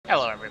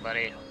Hello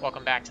everybody,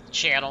 welcome back to the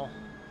channel.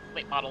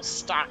 Late model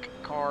stock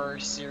car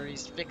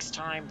series, fixed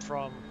time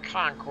from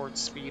Concord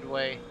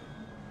Speedway.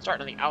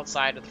 Starting on the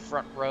outside of the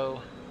front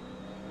row.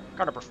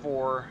 Car number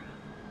 4,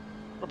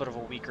 a little bit of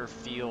a weaker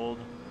field.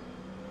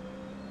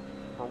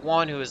 Number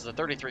 1, who is the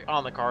 33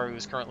 on the car, who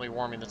is currently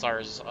warming the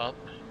tires up,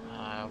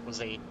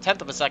 was a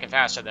tenth of a second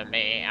faster than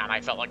me, and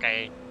I felt like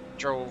I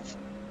drove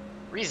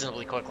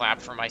reasonably quick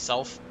lap for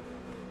myself.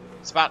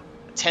 It's about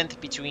a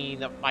tenth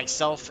between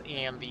myself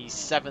and the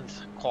 7th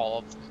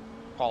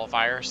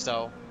qualifier,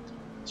 so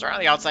starting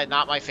on the outside,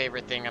 not my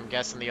favorite thing. I'm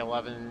guessing the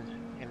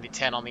 11 and the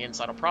 10 on the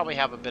inside will probably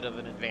have a bit of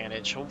an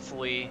advantage.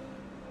 Hopefully,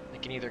 I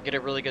can either get a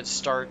really good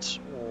start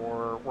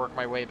or work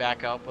my way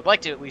back up. Would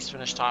like to at least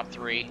finish top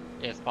 3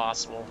 if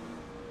possible.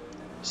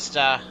 Just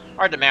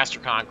hard to master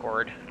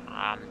Concord.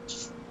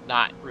 Just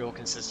not real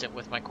consistent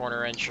with my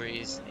corner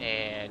entries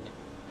and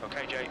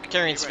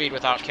carrying speed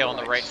without killing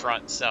the right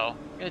front. So,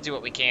 gonna do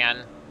what we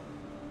can.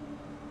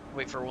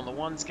 Wait for when the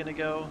 1's gonna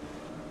go.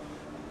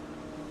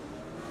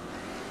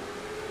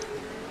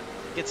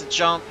 Gets a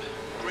jump.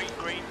 Green.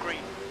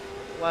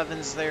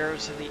 11's there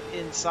to the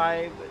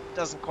inside, but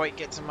doesn't quite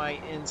get to my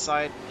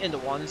inside into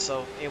 1,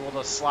 so able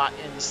to slot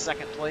into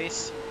 2nd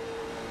place.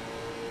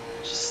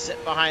 Just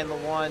sit behind the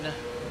 1.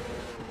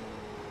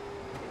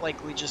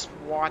 Likely just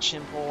watch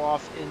him pull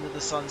off into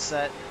the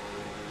sunset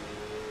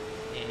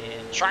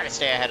and try to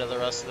stay ahead of the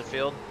rest of the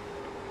field.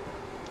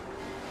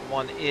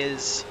 1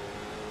 is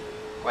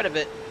quite a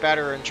bit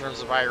better in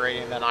terms of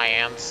iRating than I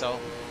am, so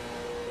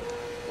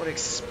would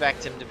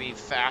expect him to be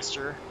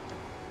faster.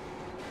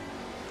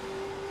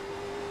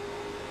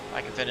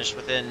 I can finish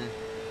within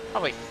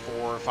probably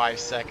 4 or 5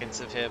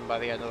 seconds of him by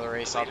the end of the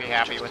race. I'll be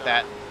happy with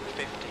that.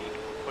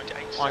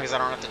 As long as I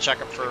don't have to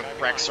check up for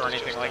wrecks or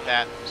anything like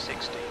that.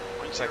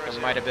 Looks like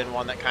there might have been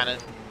one that kind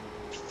of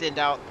thinned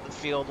out the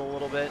field a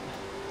little bit.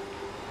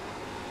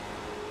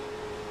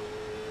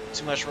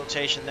 Too much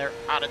rotation there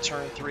out of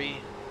turn 3.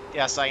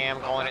 Yes, I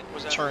am calling it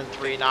turn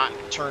 3, not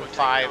turn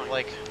 5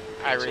 like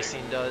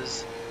iRacing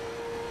does.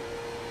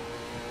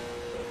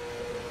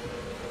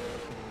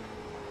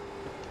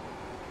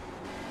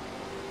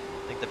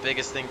 I think the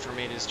biggest thing for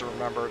me is to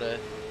remember to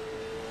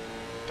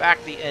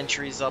back the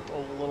entries up a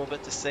little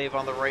bit to save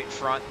on the right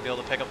front and be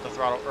able to pick up the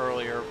throttle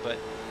earlier, but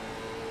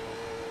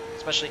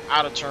especially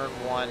out of turn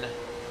 1,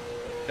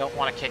 don't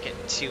want to kick it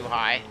too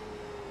high.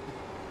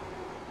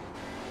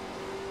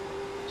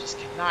 Just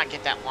cannot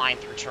get that line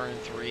through turn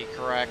 3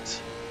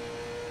 correct.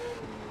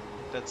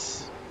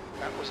 That's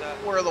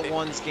where the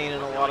 1's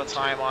gaining a lot of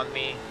time on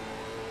me.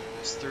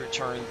 It's through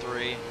turn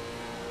 3.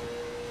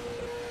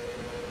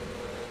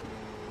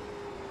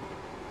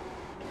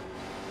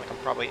 Like I'm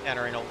probably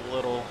entering a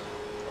little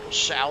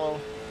shallow.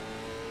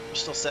 We're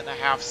still sitting a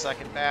half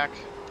second back.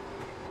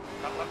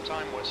 That lap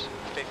time was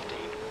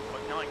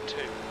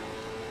 15.92.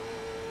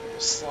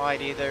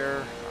 Slidey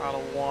there out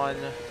of 1.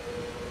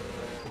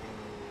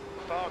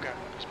 Fargo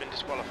has been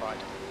disqualified.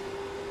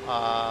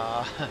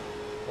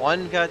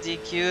 1 got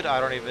DQ'd.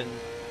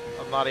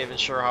 I'm not even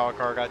sure how a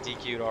car got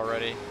DQ'd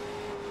already.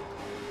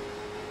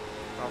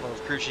 I don't know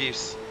if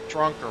CrewChief's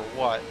drunk or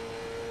what.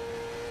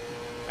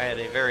 I had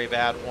a very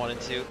bad 1 and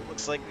 2.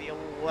 Looks like the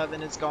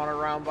 11 has gone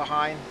around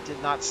behind.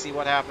 Did not see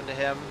what happened to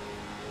him.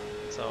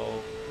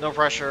 So, no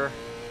pressure.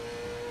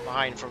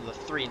 Behind from the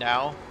 3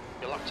 now.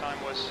 Your lap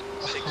time was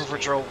 16.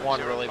 Overdrove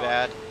 1 really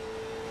bad.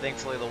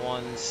 Thankfully the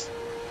 1's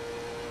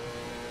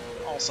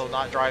also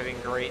not driving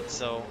great,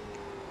 so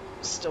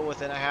still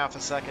within a half a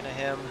second of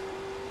him.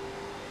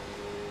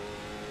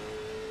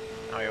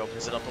 Now he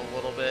opens it up a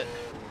little bit.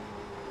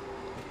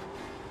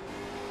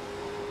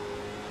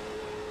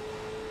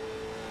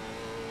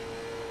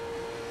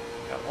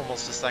 Got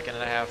almost a second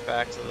and a half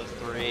back to the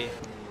 3.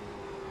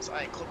 So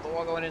I clip the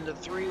wall going into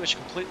 3, which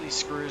completely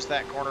screws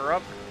that corner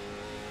up.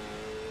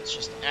 Let's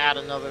just add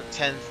another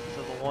tenth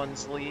to the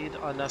 1's lead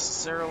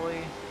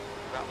unnecessarily.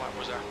 That lap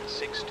was at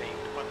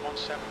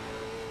 16.17.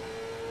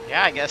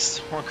 Yeah, I guess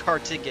one car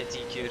did get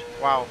DQ'd.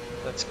 Wow,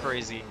 that's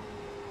crazy.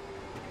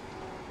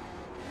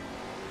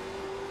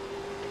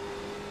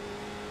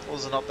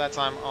 Closing up that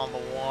time on the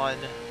 1.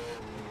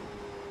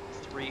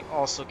 3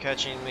 also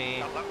catching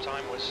me. That lap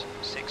time was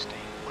 16.00.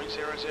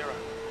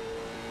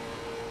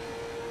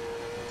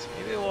 So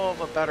maybe we'll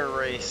have a better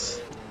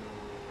race.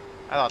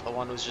 I thought the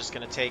 1 was just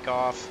going to take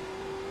off,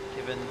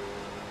 given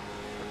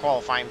the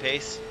qualifying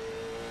pace.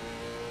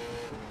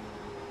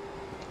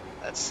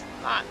 That's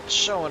not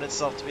showing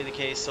itself to be the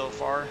case so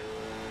far.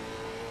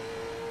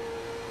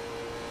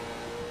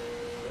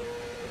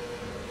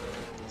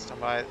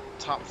 Stand by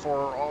top 4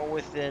 are all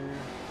within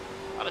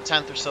about a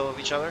tenth or so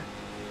of each other.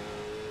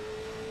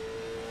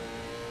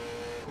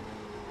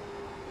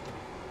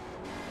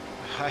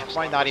 I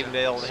might not even be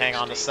able to hang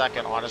on to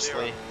 2nd,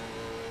 honestly.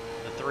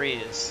 The 3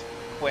 is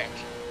quick.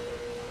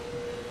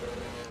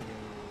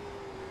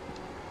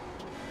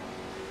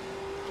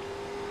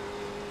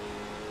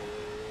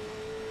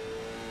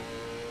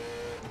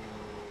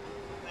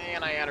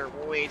 And I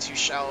entered way too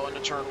shallow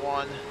into turn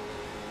 1.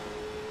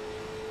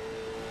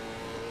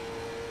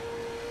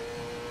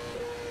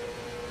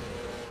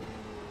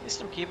 At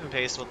least I'm keeping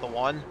pace with the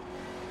 1.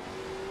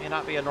 May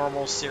not be a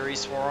normal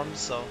series for him,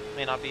 so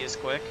may not be as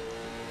quick.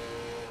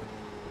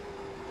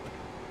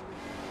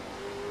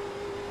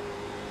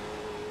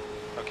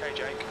 Okay,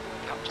 Jake.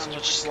 Too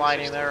much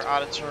sliding there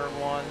out of turn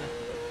 1.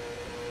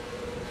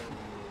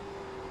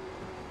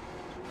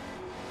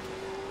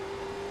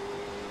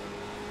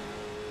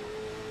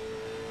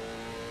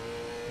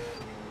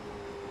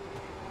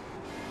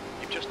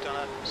 You've just done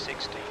a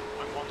 16.10.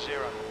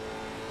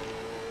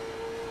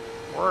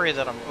 Worry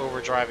that I'm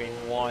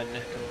overdriving 1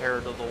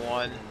 compared to the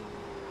 1.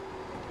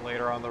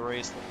 Later on the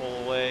race, they'll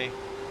pull away.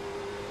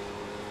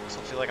 So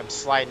I feel like I'm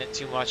sliding it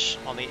too much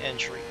on the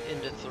entry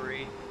into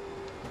 3.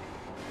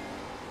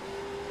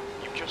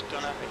 You've just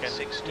done a I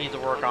 16. need to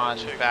work on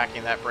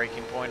backing that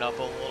braking point up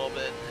a little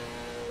bit.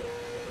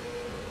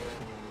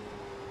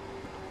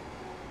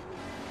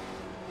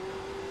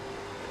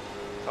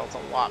 Felt a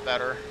lot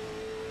better.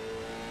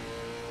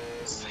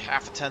 It's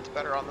half a tenth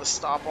better on the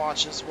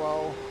stopwatch as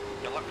well.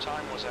 Your lap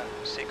time was at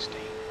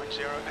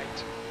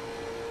 16.08.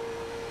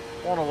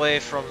 1 away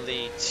from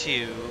the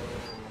 2.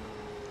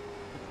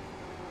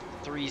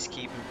 3's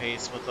keeping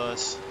pace with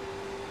us.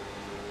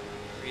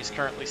 3's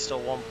currently still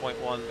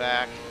 1.1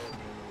 back.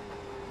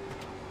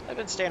 I've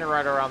been standing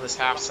right around this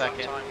half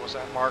second mark for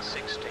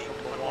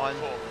the 1.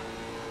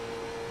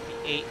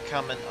 The 8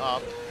 coming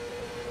up.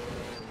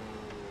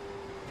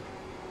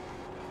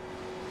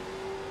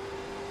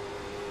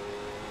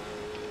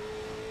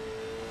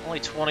 Only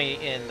 20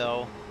 in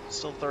though,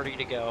 still 30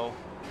 to go.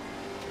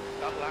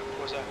 That lap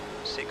was at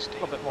 16. A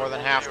little bit more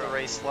than half the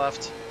race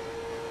left.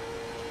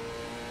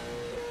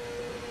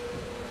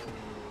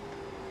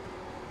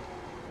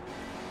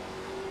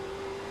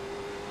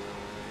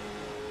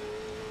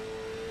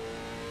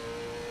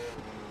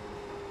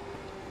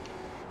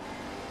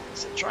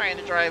 So trying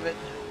to drive it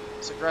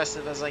as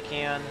aggressive as I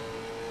can.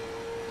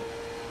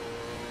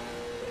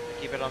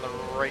 Keep it on the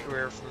right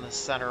rear from the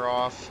center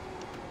off.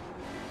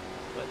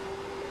 But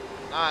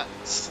not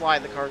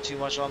slide the car too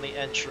much on the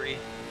entry.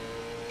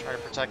 Try to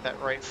protect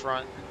that right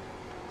front.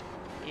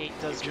 The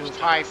 8 does move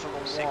high from the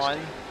 1.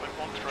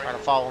 Try to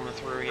follow him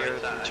through here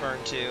through turn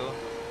 2.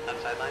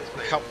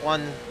 Got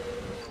 1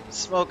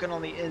 smoking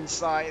on the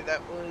inside.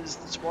 That was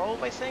the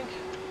 12, I think.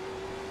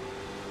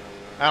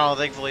 I don't know,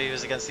 thankfully he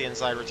was against the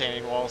inside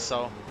retaining wall,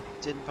 so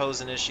didn't pose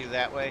an issue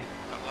that way.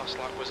 That last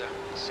lap was at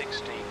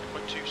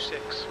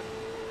 16.26.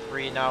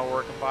 3 now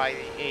working by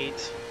the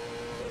 8.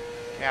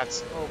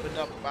 Cat's opened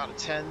up about a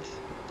tenth.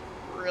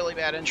 Really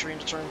bad entry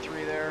into turn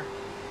 3 there.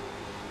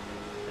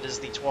 It is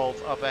the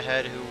 12 up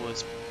ahead who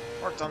was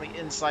parked on the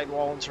inside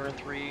wall in turn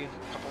 3 a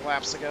couple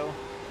laps ago.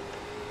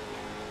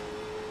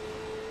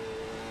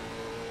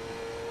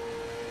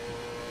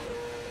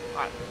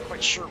 Not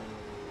quite sure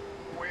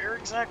where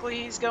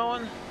exactly he's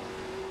going.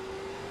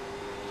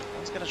 I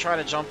was going to try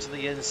to jump to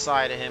the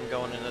inside of him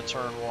going into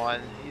turn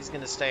 1. He's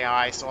going to stay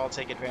high, so I'll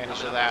take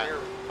advantage of that.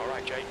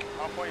 Alright, Jake,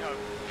 halfway home.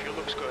 Fuel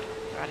looks good.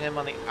 Got him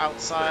on the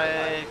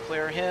outside,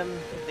 clear him.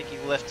 I think he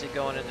lifted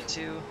going into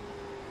 2.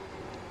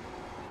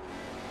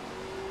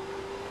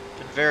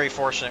 Been very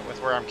fortunate with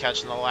where I'm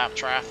catching the lap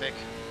traffic.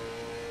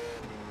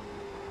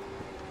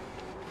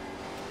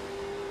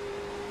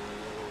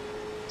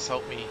 This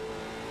helped me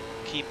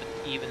keep an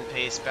even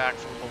pace back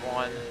from the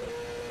 1.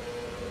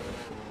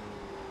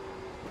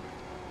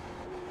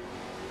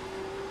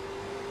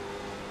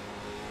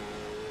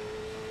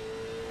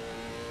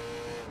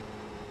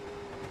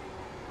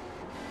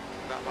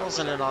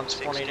 Closing in on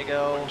 20 to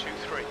go. 1, 2,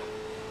 3.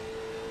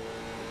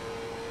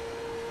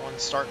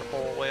 1's starting to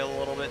pull away a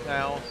little bit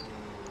now.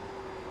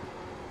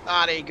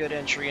 Not a good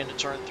entry into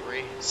turn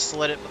 3.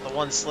 Slid it, but the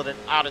 1 slid it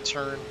out of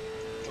turn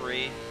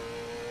 3.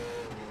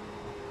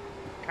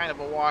 Kind of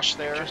a wash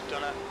there. Just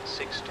done at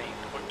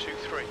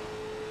 16.23.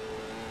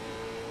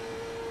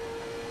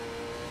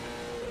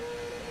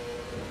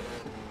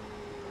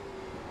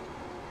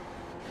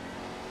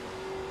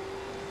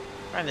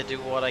 Trying to do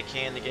what I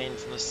can to gain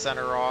from the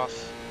center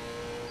off.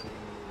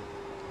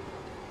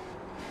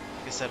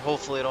 Like I said,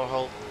 hopefully it'll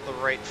help the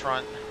right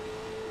front.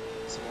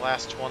 So the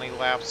last 20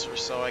 laps or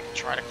so I can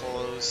try to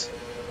close.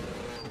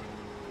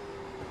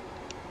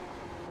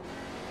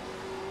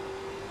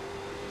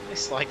 I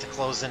just like to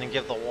close in and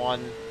give the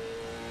 1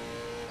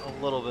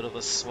 a little bit of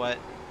a sweat.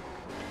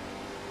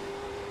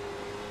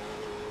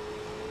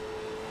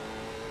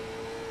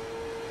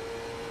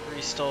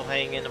 He's still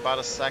hanging about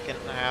a second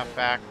and a half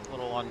back, a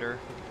little under.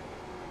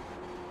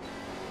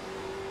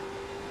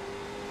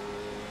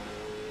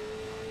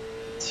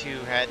 Two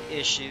had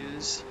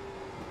issues.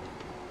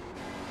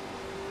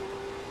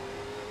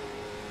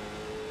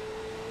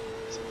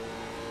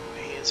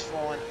 He is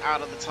falling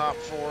out of the top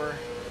 4.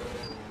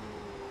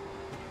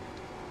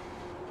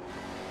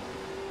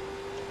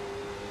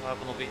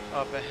 11 will be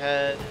up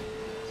ahead.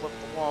 Clip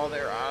the wall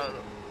there out of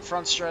the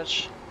front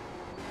stretch.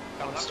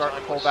 I'm starting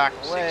to pull back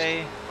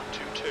away. 1,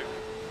 2, 2.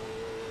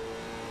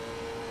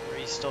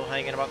 He's still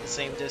hanging about the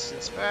same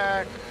distance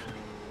back.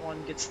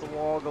 1 gets the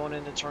wall going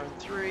into turn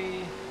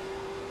 3.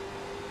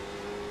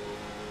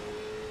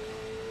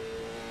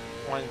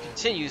 1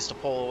 continues to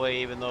pull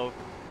away even though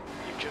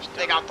Just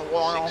they got the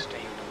wall.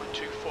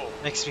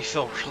 16.24. Makes me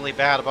feel really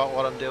bad about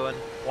what I'm doing.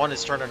 One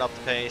is turning up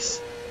the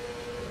pace.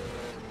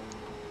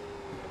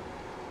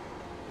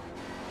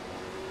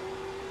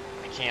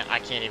 I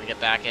can't even get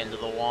back into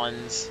the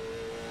ones.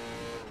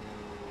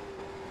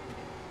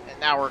 And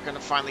now we're gonna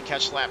finally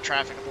catch lap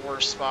traffic at the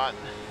worst spot.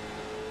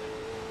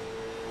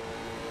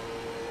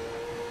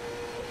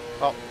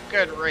 Well,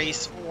 good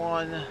race,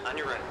 one. On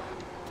your right.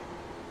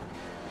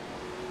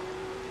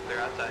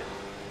 They're outside.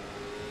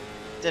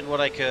 Did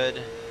what I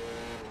could.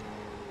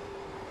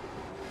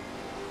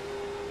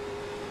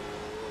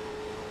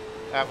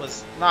 That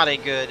was not a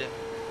good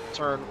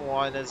turn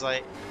one as I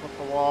hit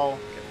the wall,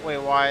 get way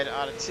wide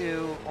out of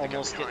two,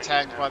 almost get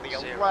tagged by the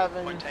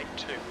 11.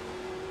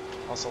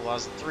 Also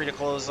allows the 3 to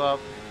close up.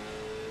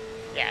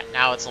 Yeah,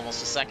 now it's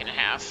almost a second and a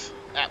half.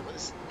 That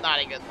was not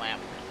a good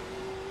lap.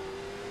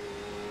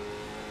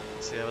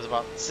 See, that was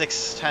about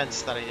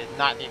 6/10 that I did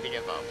not need to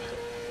give up.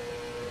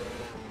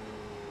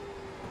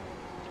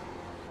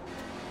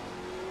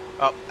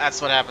 Oh,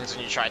 that's what happens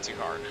when you try too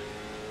hard.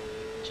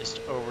 Just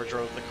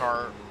overdrove the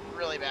car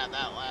really bad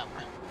that lap.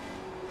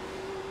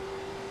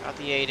 Got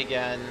the 8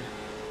 again.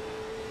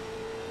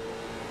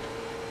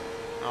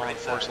 Oh,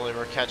 unfortunately,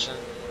 we're catching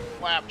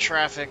lap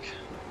traffic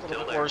a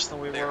little bit worse than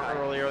we were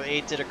earlier. The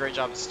 8 did a great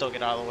job to still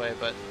get out of the way,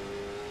 but...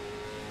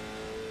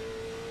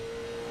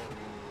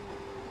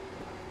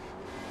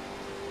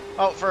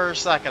 Oh, for a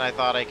second I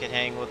thought I could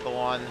hang with the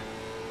 1.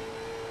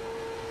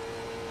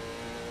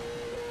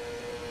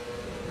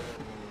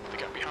 The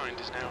gap behind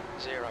is now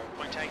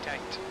 0.88.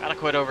 Gotta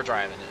quit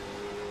overdriving it.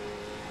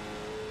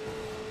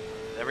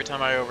 Every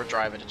time I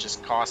overdrive it, it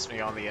just costs me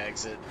on the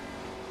exit.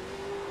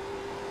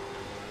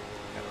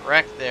 Got a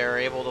wreck there,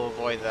 able to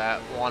avoid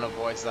that. 1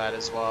 avoids that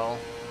as well.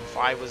 If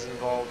I was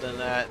involved in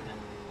that.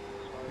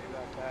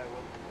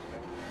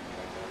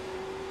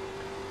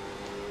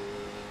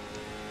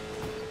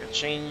 I can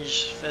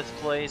change 5th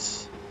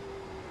place.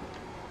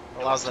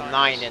 Allows the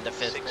 9 into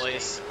 5th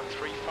place.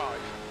 16.35.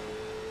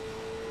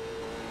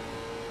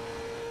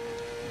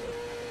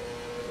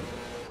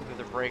 Move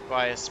the brake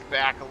bias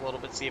back a little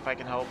bit, see if I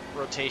can help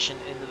rotation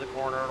into the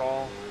corner at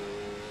all.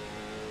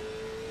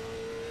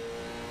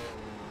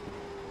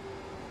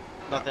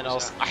 Nothing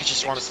else. I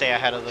just want to stay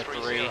ahead of the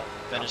 3,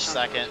 finish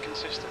second.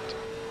 Consistent.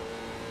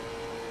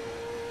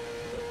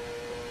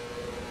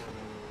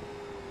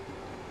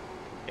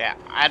 Yeah,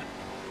 I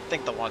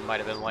think the 1 might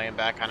have been laying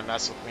back, kind of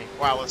messed with me.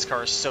 Wow, this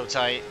car is so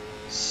tight.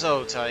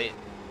 So tight.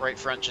 Right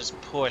front just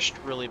pushed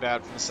really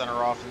bad from the center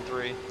off in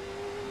 3.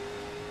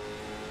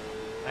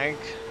 Thank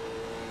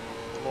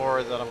the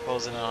Lord that I'm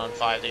closing in on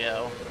 5 to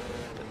go.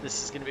 But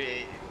this is going to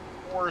be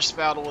a worse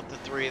battle with the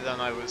 3 than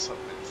I was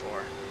hoping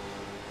for.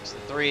 So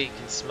the 3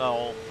 can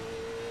smell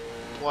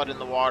blood in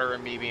the water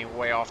and me being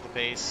way off the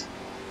pace.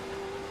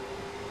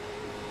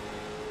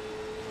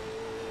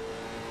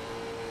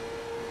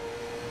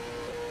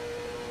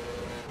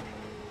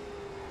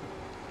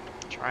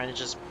 Trying to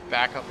just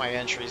back up my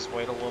entries,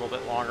 wait a little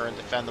bit longer, and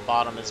defend the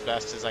bottom as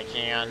best as I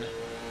can.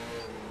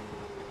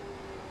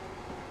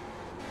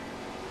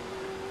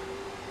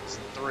 This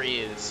 3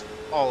 is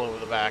all over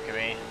the back of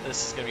me.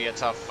 This is going to be a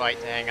tough fight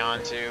to hang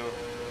on to.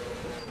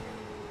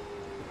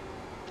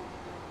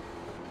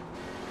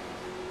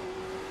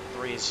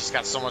 3's just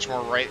got so much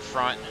more right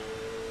front.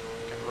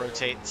 Can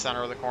rotate the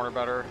center of the corner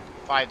better.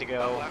 5 to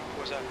go. That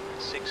was at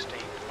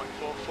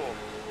 16.44.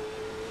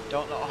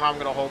 Don't know how I'm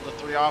going to hold the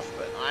 3 off,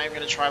 but I'm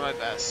going to try my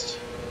best.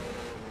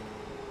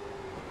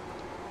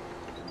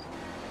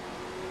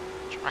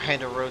 Trying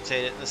to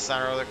rotate it in the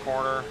center of the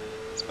corner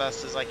as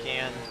best as I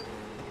can.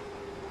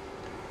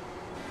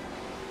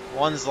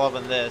 1's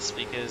loving this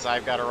because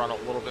I've got to run a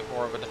little bit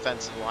more of a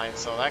defensive line,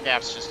 so that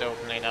gap's just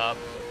opening up.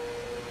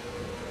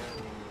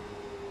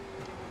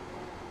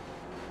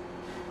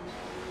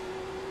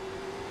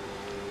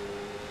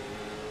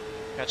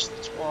 Catch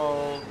the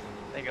 12.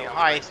 They go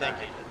high, thank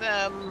you to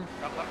them.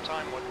 That lap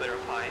time was better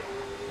high.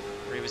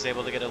 3 was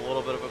able to get a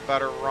little bit of a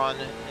better run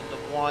into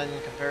 1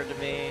 compared to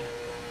me.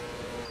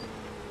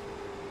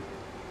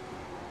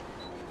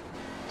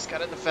 Just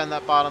gotta defend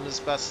that bottom as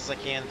best as I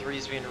can.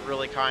 3's being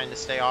really kind to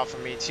stay off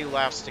of me. 2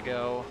 laps to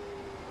go.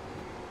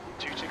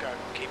 2 to go.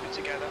 Keep it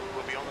together.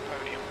 We'll be on the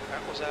podium.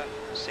 That was at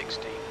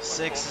 16.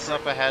 6 is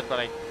up ahead, but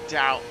I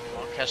doubt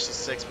I'll catch the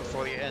 6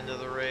 before the end of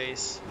the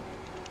race.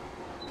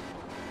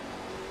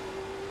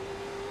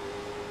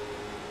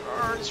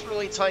 It's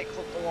really tight,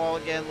 clip the wall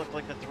again. Looked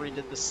like the 3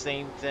 did the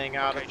same thing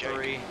out of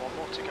 3. Jake, 1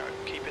 more to go.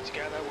 Keep it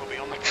together. We'll be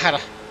on the I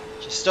kinda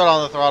just stood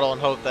on the throttle and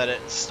hoped that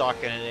it stuck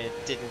and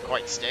it didn't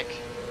quite stick.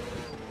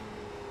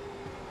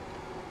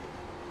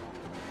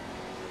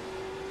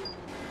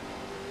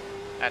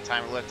 That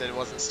time it lifted, it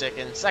wasn't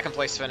sticking. 2nd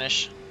place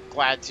finish.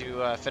 Glad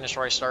to finish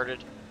where I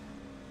started.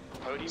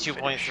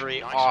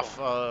 2.3 nice off,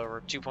 one.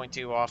 or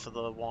 2.2 off of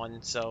the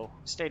 1, so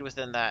stayed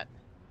within that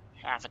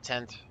half a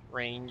tenth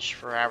range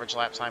for average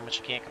lap time, which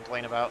you can't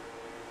complain about.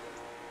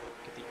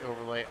 Get the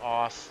overlay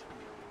off.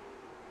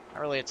 Not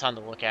really a ton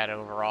to look at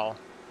overall.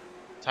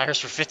 Tires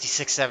for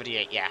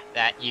 56.78. Yeah,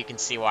 that you can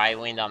see why I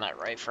leaned on that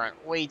right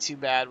front way too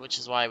bad, which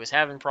is why I was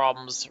having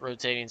problems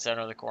rotating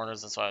center of the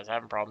corners. That's why I was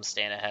having problems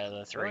staying ahead of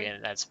the three,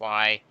 and that's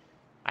why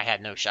I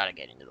had no shot at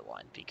getting to the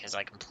one, because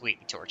I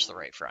completely torched the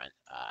right front.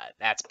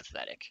 That's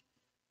pathetic.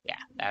 Yeah,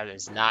 that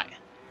is not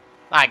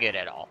good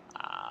at all.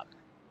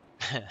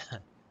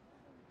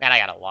 Man, I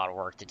got a lot of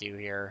work to do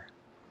here.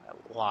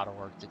 A lot of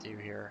work to do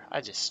here.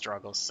 I just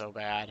struggle so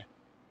bad.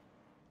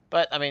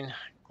 But, I mean,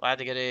 glad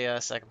to get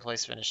a second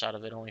place finish out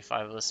of it. Only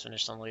 5 of us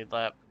finished on the lead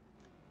lap.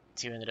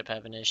 2 ended up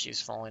having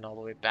issues, falling all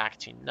the way back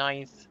to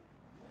 9th.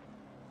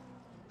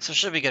 So it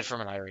should be good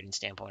from an iRating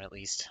standpoint, at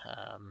least.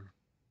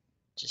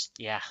 Just,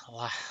 yeah,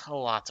 a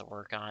lot to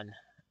work on.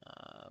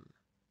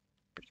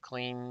 Pretty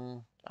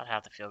clean. About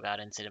half the field got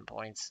incident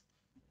points.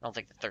 I don't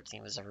think the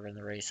 13 was ever in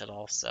the race at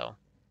all, so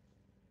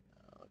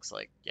looks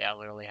like, yeah,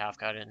 literally half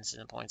got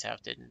incident points,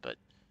 half didn't. But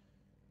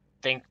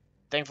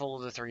thankful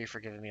to the 3 for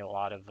giving me a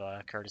lot of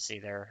courtesy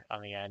there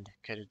on the end.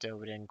 Could have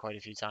dove it in quite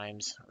a few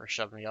times or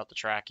shoved me out the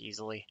track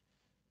easily,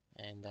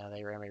 and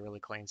they ran me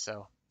really clean.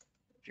 So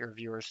if you're a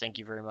viewer, thank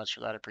you very much for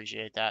that.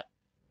 Appreciate that.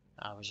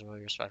 It was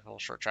really respectful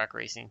short track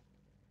racing,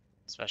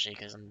 especially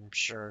because I'm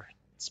sure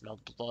it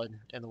smelled blood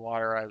in the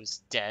water. I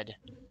was dead.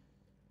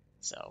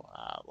 So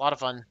a lot of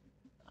fun.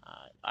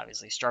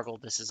 Obviously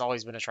struggled. This has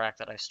always been a track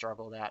that I've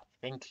struggled at.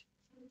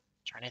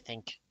 Trying to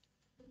think.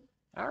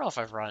 I don't know if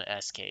I've run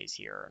SKs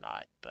here or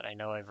not, but I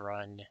know I've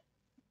run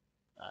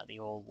the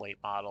old late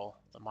model,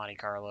 the Monte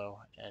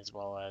Carlo, as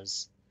well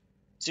as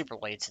super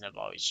lates, and I've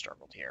always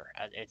struggled here.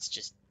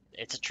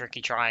 It's a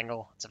tricky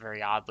triangle. It's a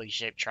very oddly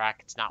shaped track.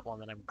 It's not one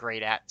that I'm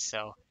great at,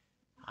 so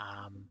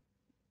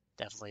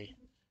definitely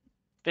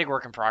big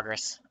work in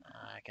progress.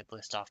 I could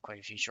list off quite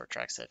a few short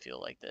tracks that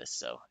feel like this,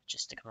 so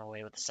just to come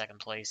away with the second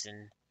place,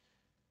 and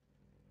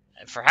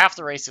for half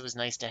the race, it was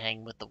nice to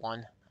hang with the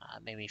one.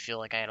 Made me feel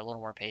like I had a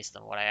little more pace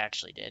than what I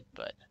actually did,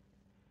 but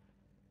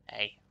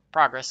hey,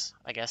 progress,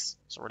 I guess,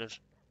 sort of,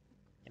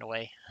 in a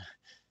way.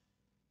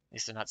 At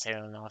least they're not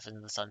sailing off into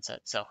the sunset,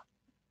 so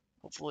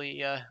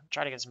hopefully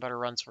try to get some better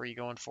runs for you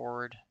going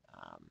forward.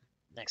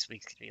 Next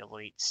week's going to be a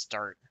late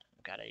start.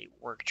 I've got a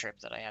work trip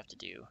that I have to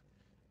do.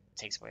 It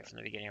takes away from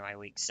the beginning of my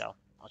week, so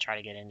I'll try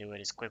to get into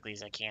it as quickly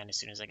as I can as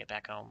soon as I get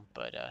back home,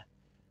 but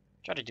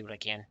try to do what I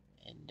can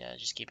and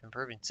just keep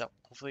improving. So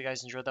hopefully you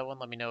guys enjoyed that one.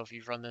 Let me know if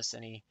you've run this,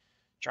 any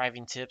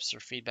driving tips or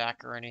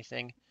feedback or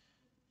anything.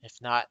 If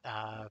not,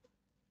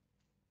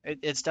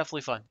 it's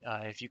definitely fun.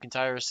 If you can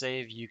tire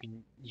save, you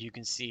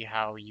can see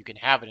how you can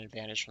have an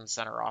advantage from the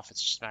center off.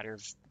 It's just a matter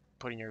of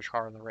putting your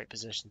car in the right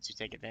position to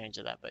take advantage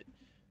of that. But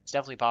it's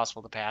definitely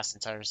possible to pass,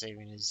 and tire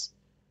saving is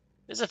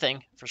a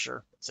thing for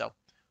sure. So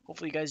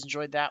hopefully you guys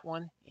enjoyed that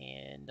one.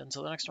 And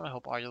until the next one, I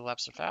hope all your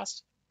laps are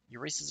fast,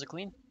 your races are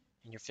clean,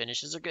 and your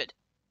finishes are good.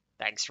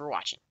 Thanks for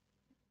watching.